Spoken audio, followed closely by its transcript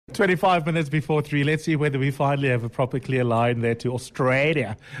25 minutes before 3. Let's see whether we finally have a proper clear line there to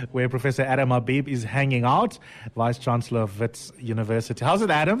Australia, where Professor Adam Habib is hanging out, Vice-Chancellor of Wits University. How's it,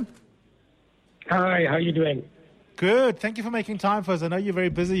 Adam? Hi, how are you doing? Good. Thank you for making time for us. I know you're very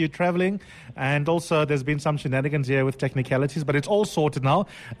busy, you're traveling, and also there's been some shenanigans here with technicalities, but it's all sorted now.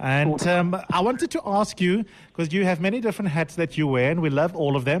 And I wanted to ask you, because you have many different hats that you wear, and we love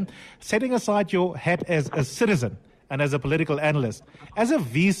all of them, setting aside your hat as a citizen and as a political analyst. As a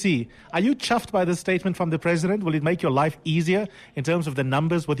VC, are you chuffed by this statement from the president? Will it make your life easier in terms of the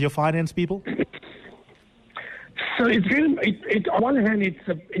numbers with your finance people? So it's really, on one hand,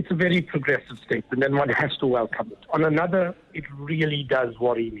 it's a very progressive statement, and one has to welcome it. On another, it really does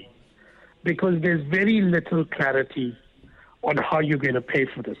worry me, because there's very little clarity on how you're going to pay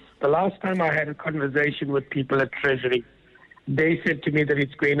for this. The last time I had a conversation with people at Treasury, they said to me that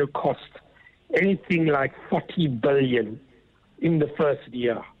it's going to cost anything like 40 billion in the first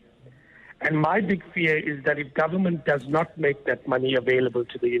year. And my big fear is that if government does not make that money available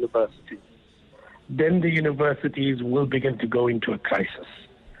to the universities, then the universities will begin to go into a crisis.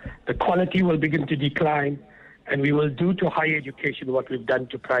 The quality will begin to decline, and we will do to higher education what we've done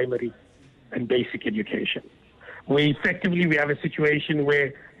to primary and basic education. We have a situation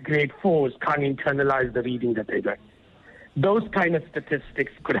where grade 4s can't internalize the reading that they learn. Those kind of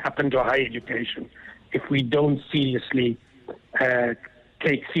statistics could happen to higher education if we don't seriously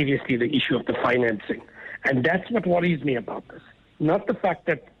take seriously the issue of the financing. And that's what worries me about this. Not the fact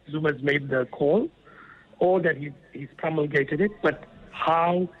that Zuma's made the call or that he's promulgated it, but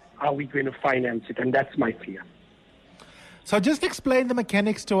how are we going to finance it? And that's my fear. So just explain the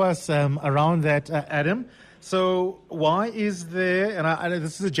mechanics to us around that, Adam. So why is there, and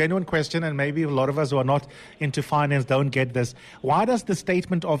this is a genuine question, and maybe a lot of us who are not into finance don't get this, why does the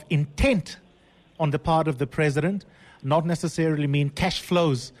statement of intent on the part of the president not necessarily mean cash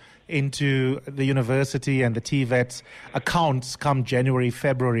flows into the university and the TVET's accounts come January,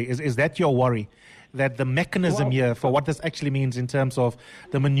 February? Is that your worry? That the mechanism here for what this actually means in terms of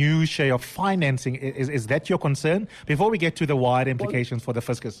the minutiae of financing, is that your concern? Before we get to the wider implications for the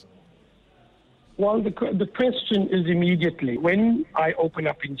fiscus. Well, the question is immediately, when I open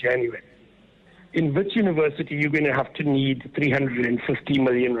up in January, in Wits University, you're going to have to need 350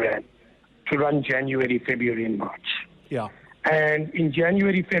 million rand to run January, February, and March. Yeah. And in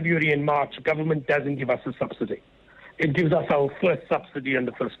January, February, and March, government doesn't give us a subsidy. It gives us our first subsidy on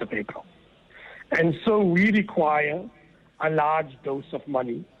the 1st of April. And so we require a large dose of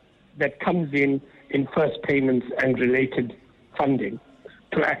money that comes in first payments and related funding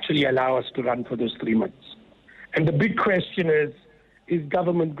to actually allow us to run for those 3 months. And the big question is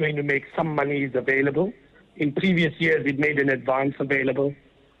government going to make some monies available? In previous years, it made an advance available.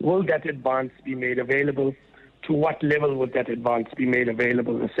 Will that advance be made available? To what level would that advance be made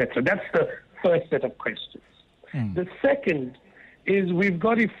available, etc.? That's the first set of questions. The second is we've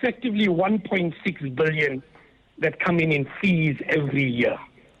got effectively 1.6 billion that come in fees every year.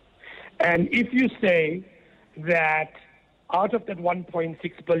 And if you say that out of that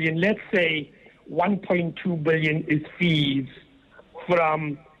 1.6 billion, let's say 1.2 billion is fees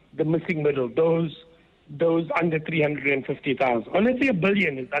from the missing middle, those under 350,000. Or let's say a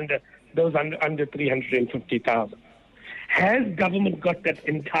billion is under 350,000. Has government got that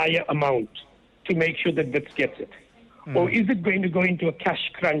entire amount to make sure that Wits gets it? Or is it going to go into a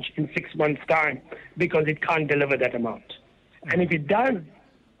cash crunch in 6 months' time because it can't deliver that amount? And if it does,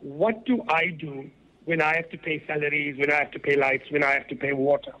 what do I do when I have to pay salaries, when I have to pay lights, when I have to pay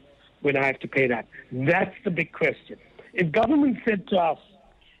water, when I have to pay that? That's the big question. If government said to us,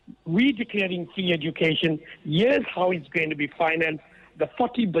 we're declaring free education, here's how it's going to be financed, the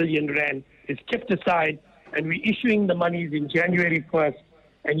 40 billion rand is kept aside, and we're issuing the monies in January 1st,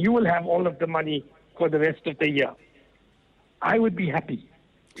 and you will have all of the money for the rest of the year, I would be happy.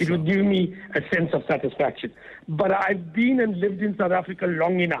 It would give me a sense of satisfaction. But I've been and lived in South Africa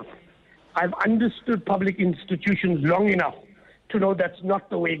long enough. I've understood public institutions long enough to know that's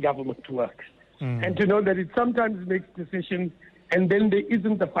not the way government works. And to know that it sometimes makes decisions and then there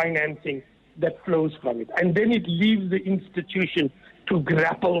isn't the financing that flows from it. And then it leaves the institution to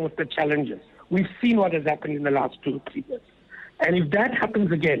grapple with the challenges. We've seen what has happened in the last 2 or 3 years. And if that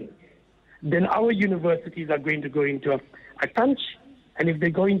happens again, then our universities are going to go into a crunch. And if they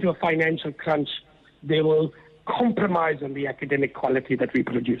go into a financial crunch, they will compromise on the academic quality that we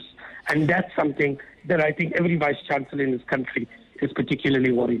produce. And that's something that I think every vice-chancellor in this country is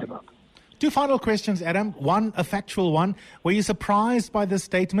particularly worried about. 2 final questions, Adam. One, a factual one. Were you surprised by this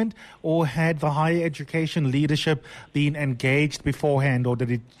statement, or had the higher education leadership been engaged beforehand, or did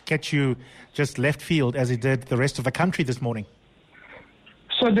it catch you just left field as it did the rest of the country this morning?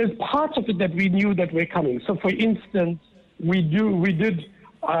 So there's parts of it that we knew that were coming. So, for instance, we did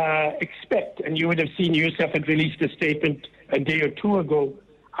expect, and you would have seen yourself had released a statement a day or two ago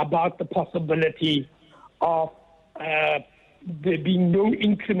about the possibility of there being no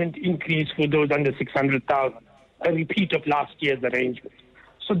increment increase for those under 600,000, a repeat of last year's arrangement.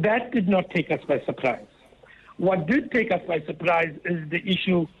 So that did not take us by surprise. What did take us by surprise is the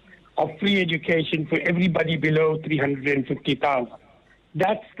issue of free education for everybody below 350,000.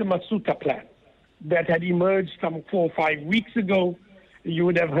 That's the Masuta plan that had emerged some 4 or 5 weeks ago. You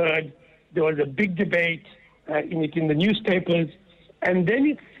would have heard there was a big debate in the newspapers, and then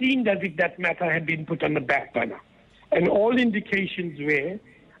it seemed as if that matter had been put on the back burner. And all indications were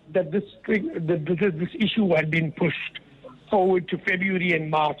that this issue had been pushed forward to February and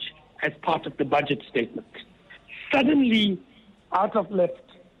March as part of the budget statement. Suddenly, out of left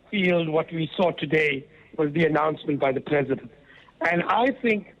field, what we saw today was the announcement by the president. And I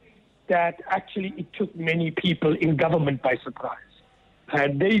think that actually it took many people in government by surprise.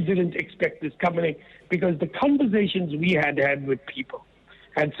 They didn't expect this coming because the conversations we had with people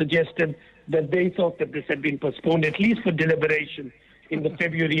had suggested that they thought that this had been postponed, at least for deliberation, in the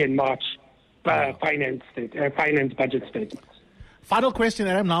February and March finance budget statements. Final question,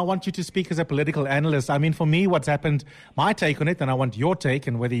 Adam. Now I want you to speak as a political analyst. I mean, for me, what's happened, my take on it, and I want your take,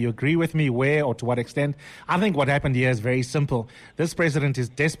 and whether you agree with me, where or to what extent. I think what happened here is very simple. This president is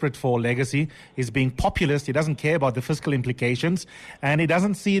desperate for legacy. He's being populist. He doesn't care about the fiscal implications, and he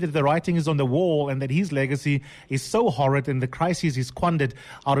doesn't see that the writing is on the wall and that his legacy is so horrid and the crises he's squandered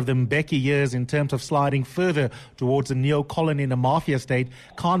out of the Mbeki years in terms of sliding further towards a neo-colony and a mafia state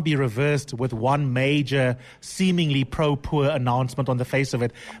can't be reversed with one major, seemingly pro-poor announcement on the face of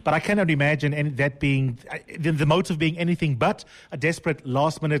it. But I cannot imagine that being the motive being anything but a desperate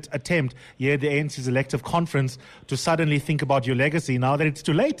last-minute attempt here at the ANC's elective conference to suddenly think about your legacy now that it's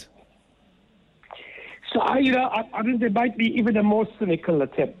too late. So I think there might be even a more cynical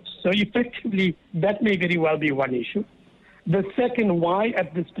attempt. So effectively, that may very well be one issue. The second, why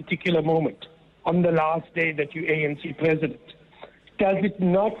at this particular moment, on the last day that you're ANC president, does it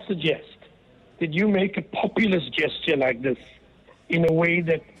not suggest that you make a populist gesture like this in a way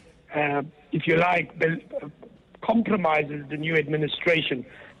that, if you like, compromises the new administration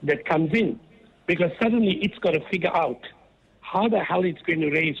that comes in? Because suddenly it's got to figure out how the hell it's going to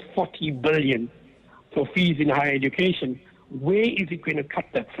raise 40 billion for fees in higher education. Where is it going to cut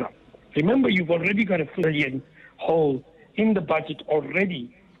that from? Remember, you've already got a $1 billion hole in the budget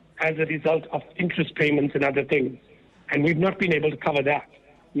already as a result of interest payments and other things. And we've not been able to cover that.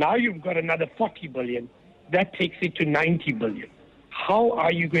 Now you've got another 40 billion. That takes it to 90 billion. How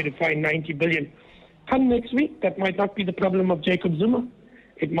are you going to find 90 billion? Come next week, that might not be the problem of Jacob Zuma.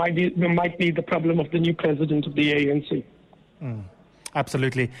 It might be the problem of the new president of the ANC.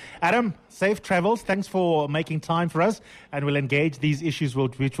 Absolutely. Adam, safe travels. Thanks for making time for us. And we'll engage these issues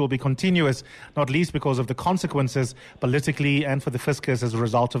which will be continuous, not least because of the consequences politically and for the fiscus as a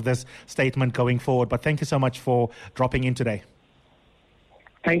result of this statement going forward. But thank you so much for dropping in today.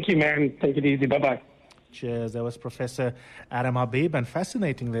 Thank you, man. Take it easy. Bye-bye. Cheers. That was Professor Adam Habib, and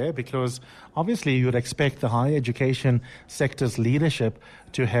fascinating there because obviously you would expect the higher education sector's leadership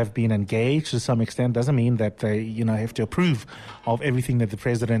to have been engaged to some extent. Doesn't mean that they, have to approve of everything that the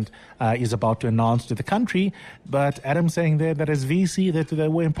president is about to announce to the country. But Adam saying there that as VC that there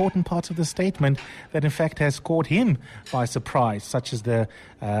were important parts of the statement that in fact has caught him by surprise, such as the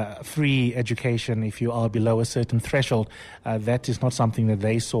free education if you are below a certain threshold. That is not something that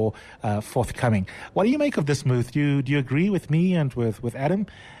they saw forthcoming. What do you make of this move? Do you agree with me and with Adam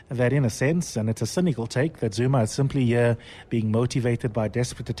that in a sense, and it's a cynical take, that Zuma is simply here being motivated by a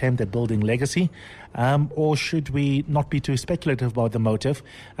desperate attempt at building legacy? Or should we not be too speculative about the motive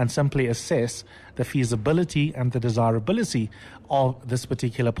and simply assess the feasibility and the desirability of this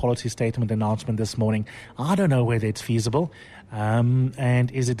particular policy statement announcement this morning? I don't know whether it's feasible. And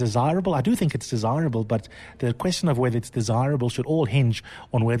is it desirable? I do think it's desirable, but the question of whether it's desirable should all hinge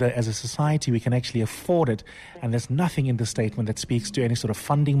on whether as a society we can actually afford it. And there's nothing in the statement that speaks to any sort of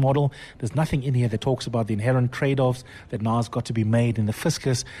funding model. There's nothing in here that talks about the inherent trade-offs that now has got to be made in the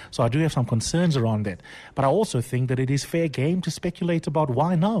fiscus. So I do have some concerns around that. But I also think that it is fair game to speculate about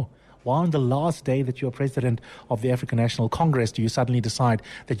why now. Why on the last day that you're president of the African National Congress do you suddenly decide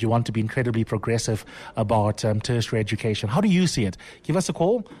that you want to be incredibly progressive about tertiary education? How do you see it? Give us a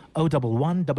call, 011